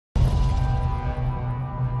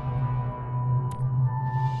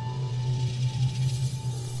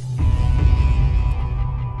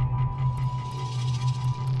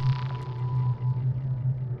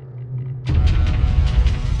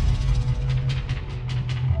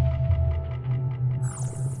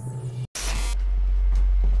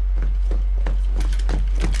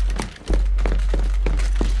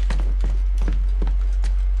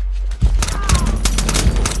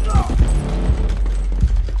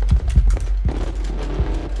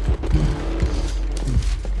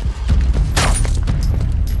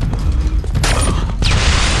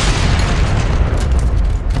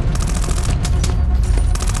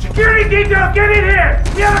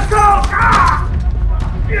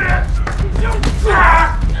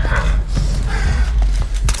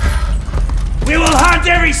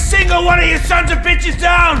single one of you sons of bitches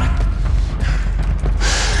down!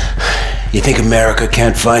 You think America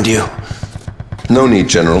can't find you? No need,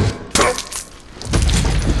 General.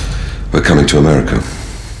 We're coming to America.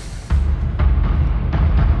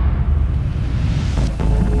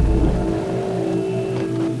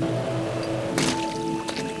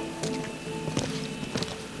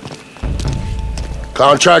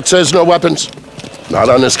 Contract says no weapons. Not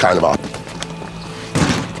on this kind of op.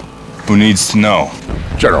 Who needs to know?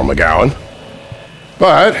 General McGowan.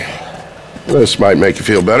 But this might make you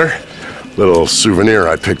feel better. Little souvenir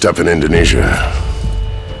I picked up in Indonesia.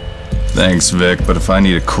 Thanks, Vic, but if I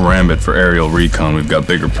need a karambit for aerial recon, we've got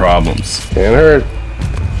bigger problems. Can't hurt.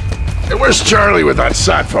 Hey, where's Charlie with that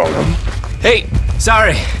sat phone? Hey,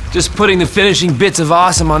 sorry. Just putting the finishing bits of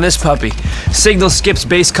awesome on this puppy. Signal skips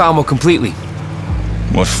base combo completely.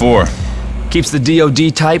 What for? Keeps the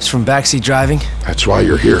DOD types from backseat driving. That's why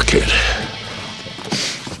you're here, kid.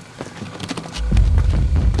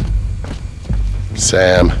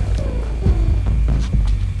 Sam.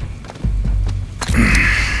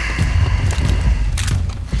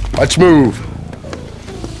 Let's move.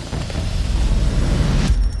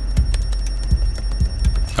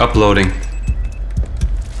 Uploading.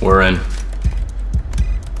 We're in.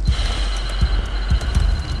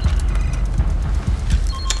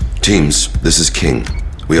 Teams, this is King.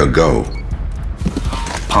 We are go.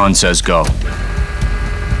 Han says go.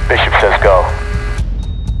 Bishop says go.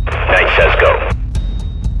 Knight says go.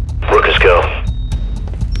 Rook is go.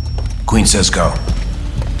 Queen says go.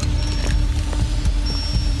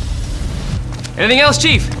 Anything else,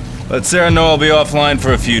 Chief? Let Sarah know I'll be offline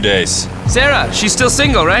for a few days. Sarah, she's still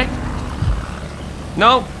single, right?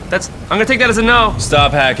 No? I'm gonna take that as a no.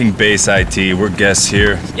 Stop hacking base IT. We're guests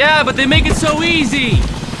here. Yeah, but they make it so easy.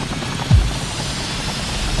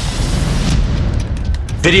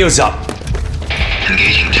 Video's up.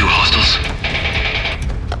 Engaging 2 hostiles.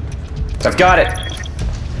 I've got it.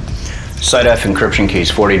 Site F encryption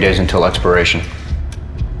keys, 40 days until expiration.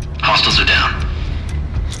 Hostiles are down.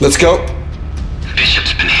 Let's go.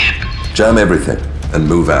 Bishop's been hit. Jam everything and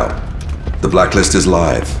move out. The Blacklist is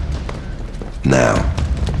live. Now.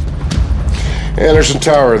 Anderson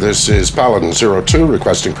Tower, this is Paladin 02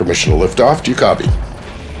 requesting permission to lift off. Do you copy?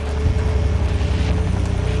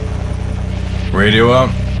 Radio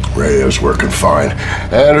out? Radio's working fine.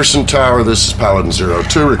 Anderson Tower, this is Paladin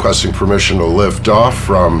 02 requesting permission to lift off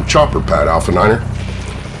from Chopper Pad Alpha 9er.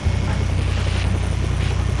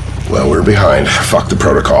 Well, we're behind. Fuck the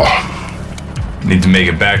protocol. Need to make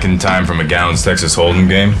it back in time for McGowan's Texas Hold'em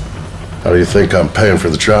game? How do you think I'm paying for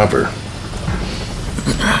the chopper?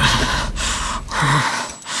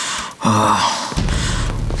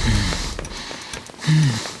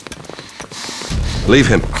 Leave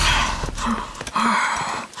him.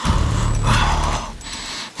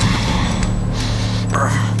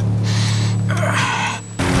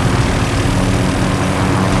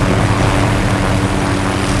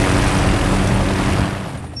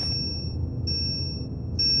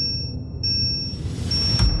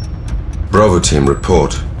 Bravo team,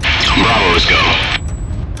 report. Bravo is go.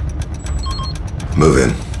 Move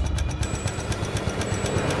in.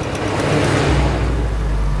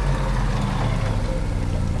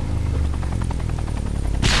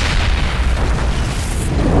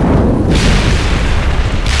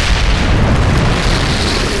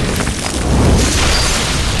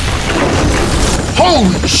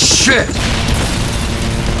 Holy shit!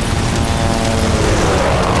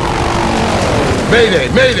 Mayday,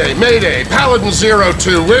 mayday, mayday! Paladin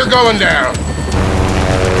 02, we're going down!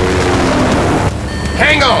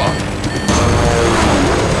 Hang on!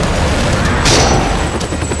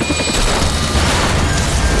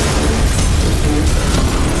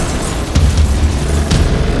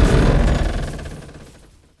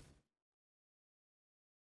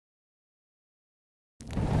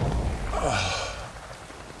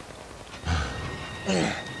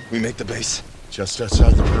 We make the base. Just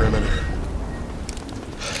outside the perimeter.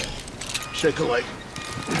 Shake a leg.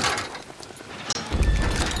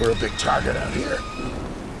 We're a big target out here.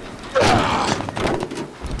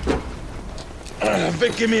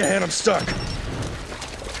 Vic, give me a hand, I'm stuck.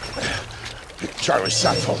 Charlie,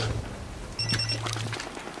 sat phone.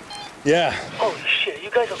 Yeah. Holy shit, you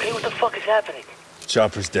guys okay? What the fuck is happening?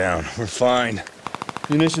 Chopper's down. We're fine.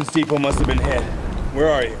 Munitions depot must have been hit. Where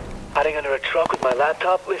are you? Hiding under a truck with my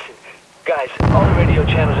laptop? Listen, guys, all the radio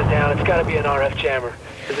channels are down. It's gotta be an RF jammer.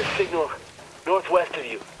 There's a signal northwest of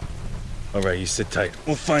you. All right, you sit tight.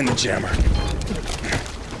 We'll find the jammer.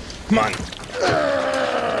 Come on.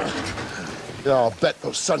 Yeah, I'll bet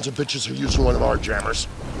those sons of bitches are using one of our jammers.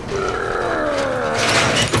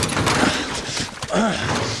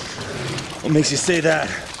 What makes you say that?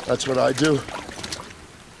 That's what I do.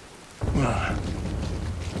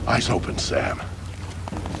 Eyes open, Sam.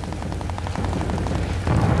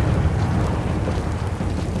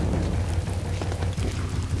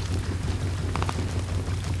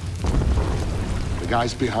 The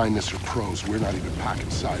guys behind this are pros. We're not even packing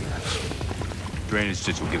sidearms. Drainage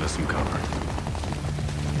ditch will give us some cover.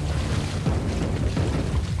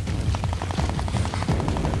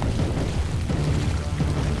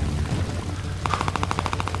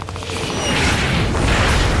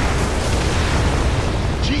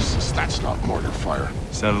 Jesus, that's not mortar fire.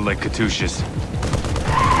 Sounded like Katyushas.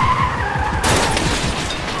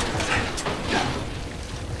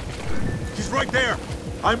 He's right there!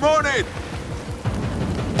 I'm on it!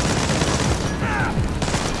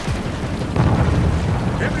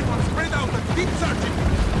 Everyone spread out and keep searching!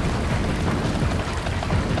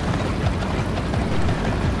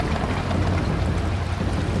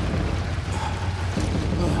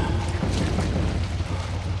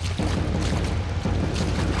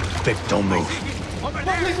 Vic, don't move. Over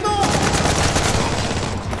there!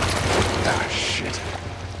 Ah, shit.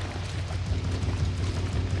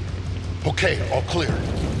 Okay, all clear.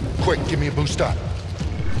 Quick, give me a boost up.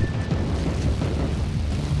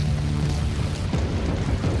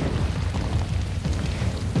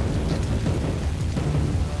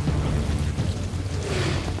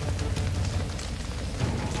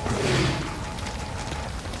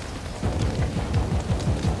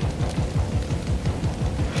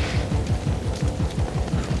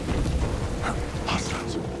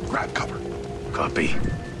 Hostiles, grab cover. Copy.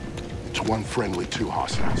 It's one friendly, two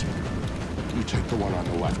hostiles. You take the one on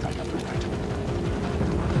the left, I got the right.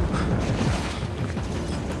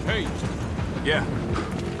 Hey! Yeah.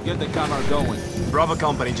 Get the camera going. Bravo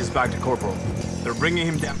Company just back to Corporal. They're bringing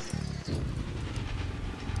him down.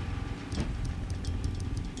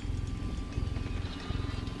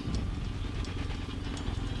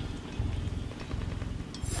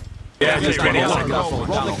 Yeah, just ready. Roll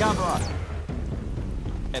the camera.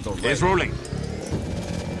 It's rolling.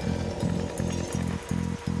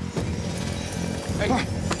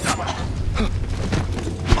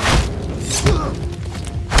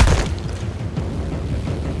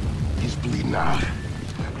 He's bleeding out,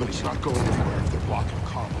 but he's not going anywhere if they're blocking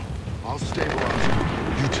combo. I'll stabilize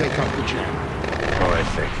him. You take out the jam. All right,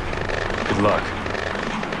 Vic. Good luck.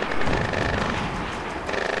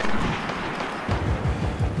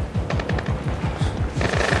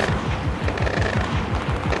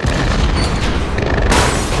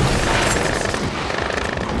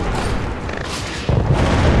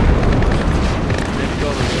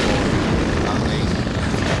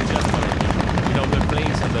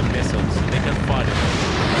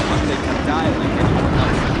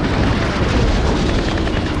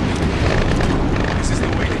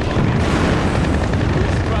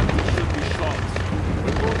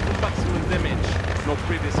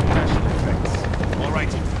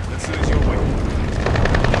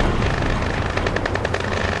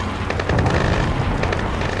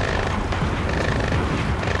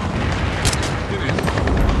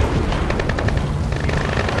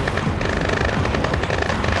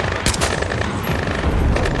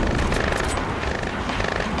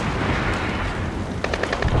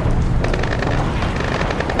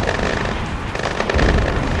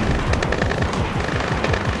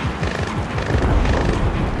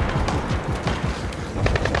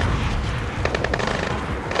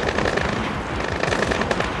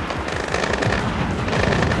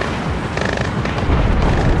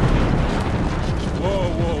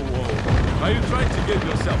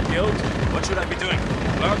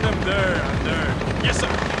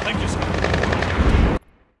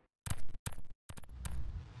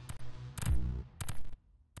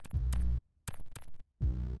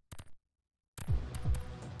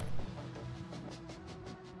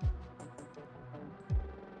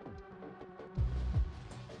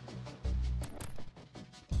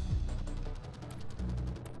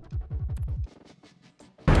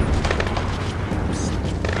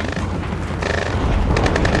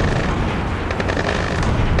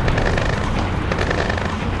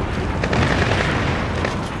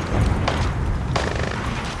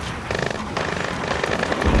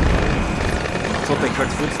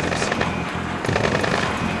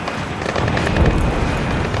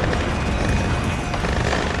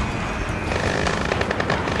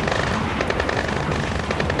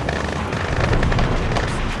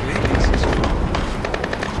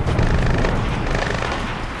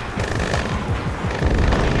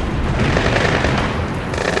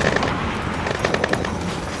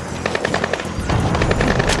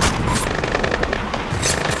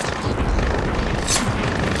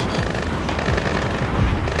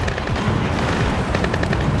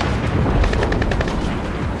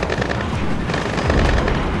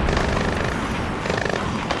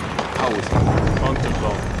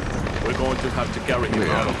 going to have to carry him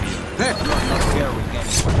out of here. We're not carrying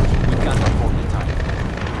anyone. We can't afford the time.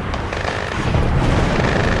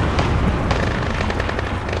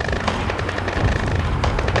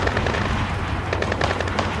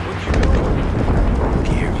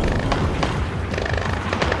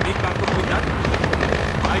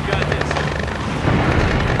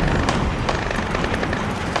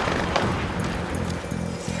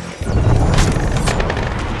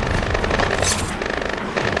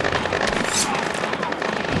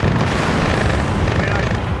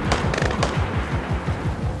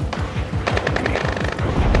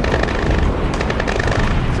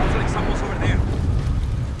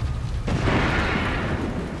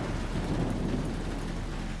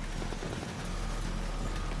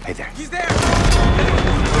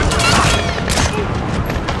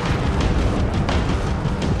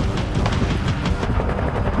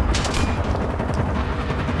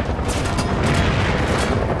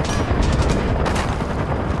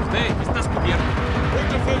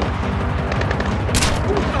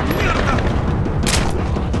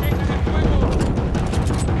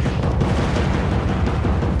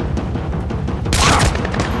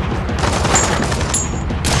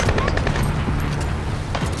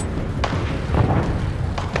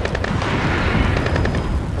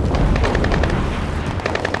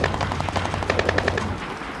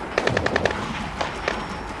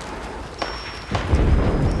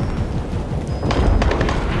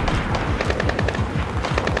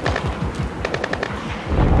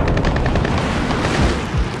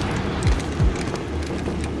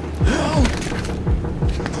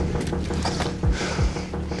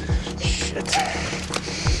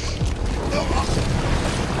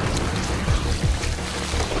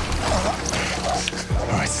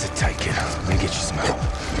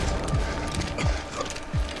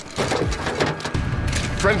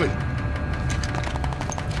 Friendly.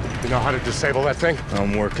 You know how to disable that thing?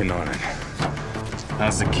 I'm working on it.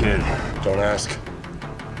 How's the kid? Don't ask.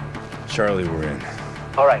 Charlie, we're in.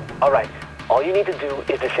 All right. All you need to do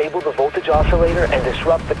is disable the voltage oscillator and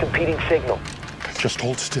disrupt the competing signal. Just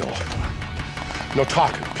hold still. No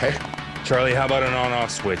talking, okay? Charlie, how about an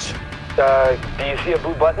on-off switch? Do you see a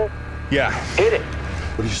blue button? Yeah. Hit it.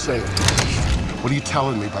 What are you saying? What are you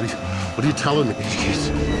telling me, buddy? What are you telling me?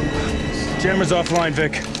 Jammer's offline,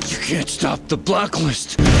 Vic. You can't stop the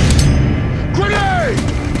Blacklist. Grenade!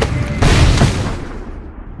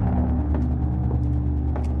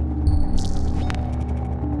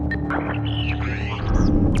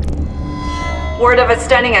 Word of a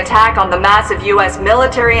stunning attack on the massive U.S.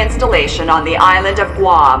 military installation on the island of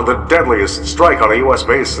Guam. The deadliest strike on a U.S.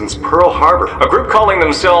 base since Pearl Harbor. A group calling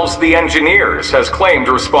themselves the Engineers has claimed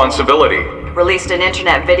responsibility. Released an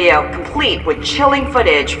internet video complete with chilling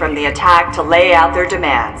footage from the attack to lay out their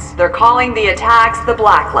demands. They're calling the attacks the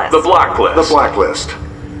Blacklist. The Blacklist. The Blacklist.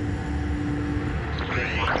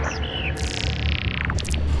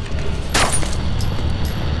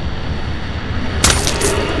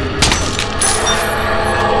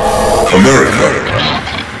 America.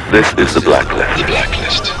 This is the Blacklist. The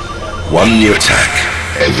Blacklist. One new attack.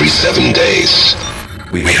 Every 7 days.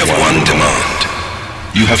 We have one demand.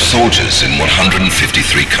 You have soldiers in 153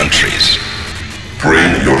 countries.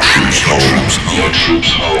 Bring your troops home. Your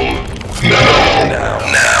troops home.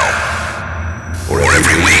 Now. Or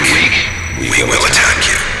every week, we will attack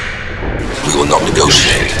you. We will not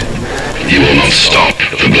negotiate. You will not stop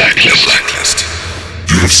the Blacklist.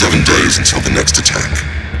 You have 7 days until the next attack.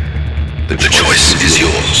 The choice is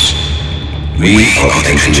yours. We are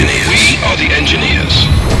the engineers. We are the Engineers.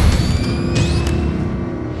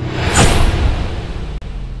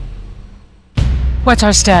 What's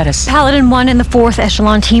our status? Paladin 1 and the Fourth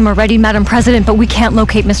Echelon team are ready, Madam President, but we can't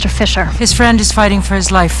locate Mr. Fisher. His friend is fighting for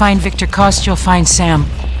his life. Find Victor Coste, you'll find Sam.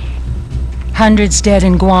 Hundreds dead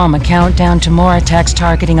in Guam, a countdown to more attacks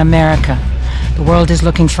targeting America. The world is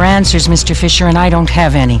looking for answers, Mr. Fisher, and I don't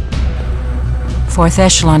have any. Fourth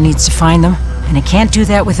Echelon needs to find them, and it can't do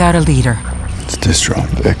that without a leader. It's distraught,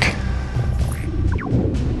 Vic.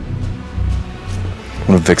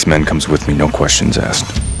 One of Vic's men comes with me, no questions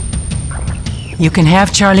asked. You can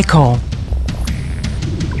have Charlie Cole.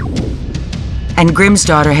 And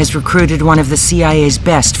Grímsdóttir has recruited one of the CIA's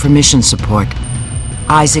best for mission support,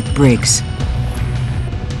 Isaac Briggs.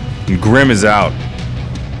 And Grim is out.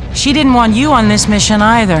 She didn't want you on this mission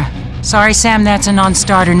either. Sorry, Sam, that's a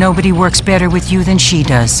non-starter. Nobody works better with you than she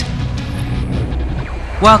does.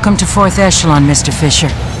 Welcome to Fourth Echelon, Mr. Fisher.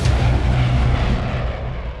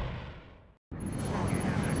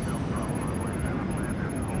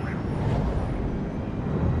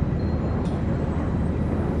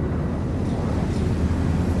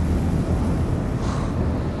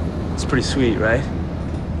 pretty sweet, right?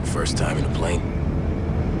 First time in a plane?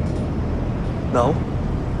 No.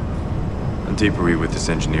 How deep are we with this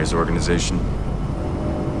engineers organization?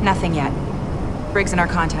 Nothing yet. Briggs and our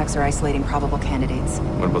contacts are isolating probable candidates.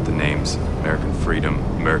 What about the names? American Freedom,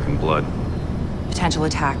 American Blood. Potential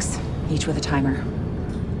attacks, each with a timer.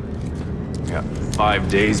 We got 5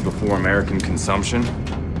 days before American consumption?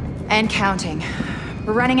 And counting.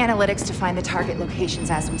 We're running analytics to find the target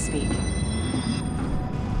locations as we speak.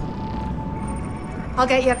 I'll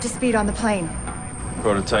get you up to speed on the plane.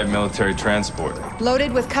 Prototype military transport.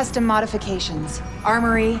 Loaded with custom modifications.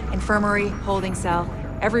 Armory, infirmary, holding cell.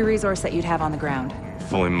 Every resource that you'd have on the ground.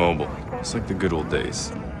 Fully mobile. It's like the good old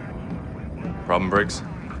days. Problem, Briggs?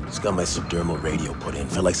 Just got my subdermal radio put in.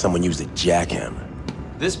 Felt like someone used a jackhammer.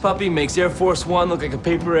 This puppy makes Air Force One look like a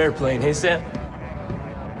paper airplane, hey Sam?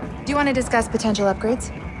 Do you want to discuss potential upgrades?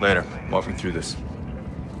 Later. Walk me through this.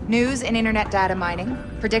 News and internet data mining,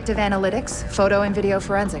 predictive analytics, photo and video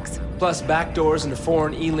forensics. Plus backdoors into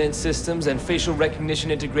foreign ELINT systems and facial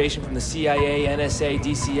recognition integration from the CIA, NSA,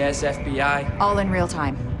 DCS, FBI. All in real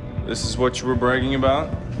time. This is what you were bragging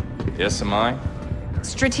about? Yes, am I?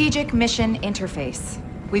 Strategic Mission Interface.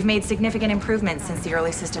 We've made significant improvements since the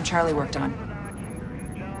early system Charlie worked on.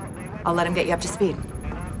 I'll let him get you up to speed.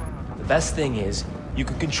 The best thing is, you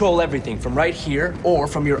can control everything from right here or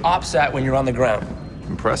from your OPSAT when you're on the ground.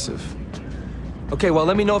 Impressive. Okay, well,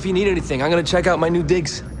 let me know if you need anything. I'm gonna check out my new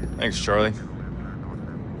digs. Thanks, Charlie.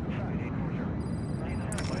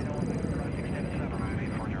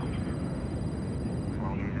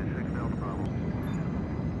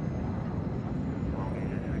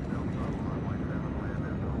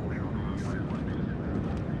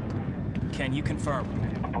 Can you confirm?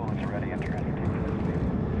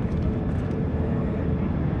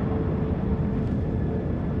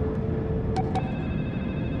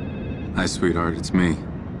 Hi, sweetheart, it's me.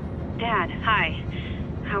 Dad, hi.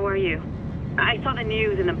 How are you? I saw the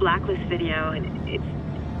news and the Blacklist video, and it's...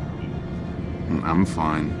 I'm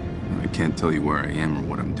fine. I can't tell you where I am or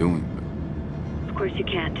what I'm doing, but... Of course you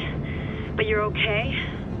can't. But you're okay?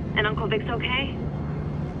 And Uncle Vic's okay?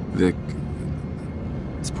 Vic...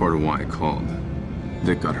 It's part of why I called.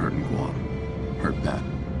 Vic got hurt in Guam. Hurt bad.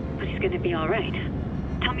 But he's gonna be alright.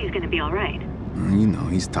 Tell me he's gonna be alright. You know,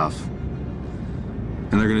 he's tough.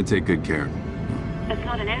 And they're gonna take good care of him. That's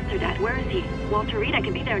not an answer, Dad. Where is he? Walter Reed, I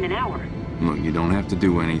can be there in an hour. Look, you don't have to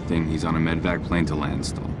do anything. He's on a medvac plane to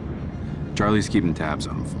Landstuhl. Charlie's keeping tabs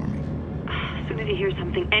on him for me. As soon as you hear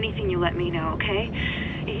something, anything, you let me know, okay?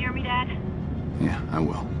 You hear me, Dad? Yeah, I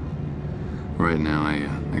will. Right now,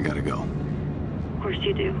 I gotta go. Of course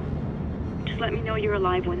you do. Just let me know you're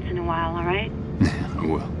alive once in a while, all right? I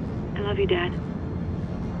will. I love you, Dad.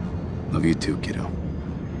 Love you too, kiddo.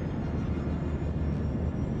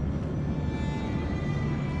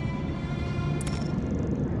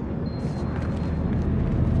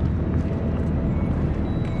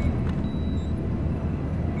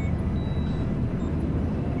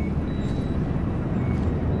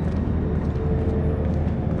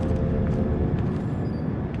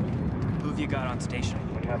 Station.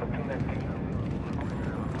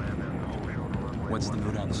 What's the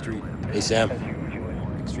mood on the street? Hey, Sam.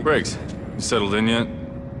 Briggs, you settled in yet?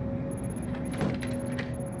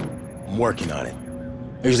 I'm working on it.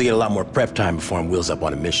 I usually get a lot more prep time before I'm wheels up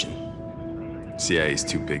on a mission. CIA's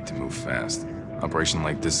too big to move fast. Operation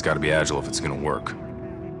like this has got to be agile if it's gonna work.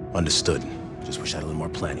 Understood. Just wish I had a little more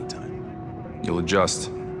planning time. You'll adjust.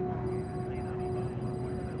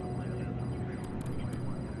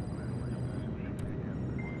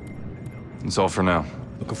 That's all for now.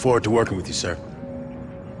 Looking forward to working with you, sir.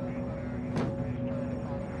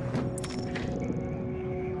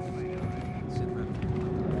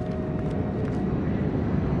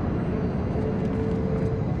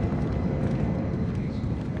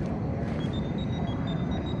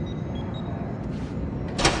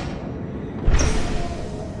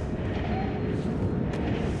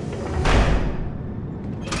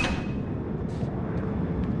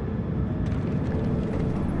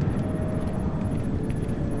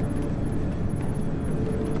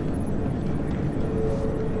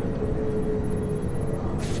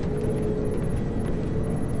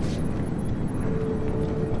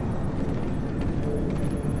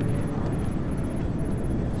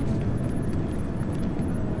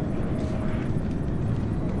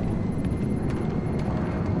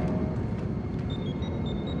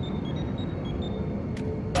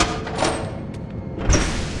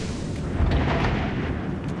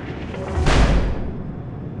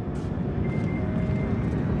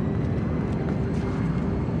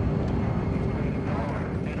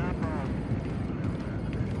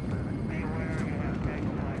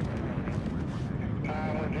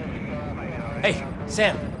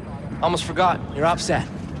 Sam, almost forgot. Your OPSAT.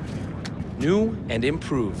 New and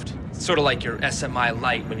improved. It's sort of like your SMI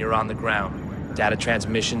Lite when you're on the ground. Data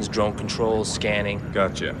transmissions, drone controls, scanning.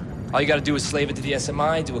 Gotcha. All you gotta do is slave it to the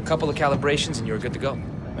SMI, do a couple of calibrations, and you're good to go.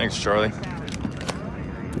 Thanks, Charlie.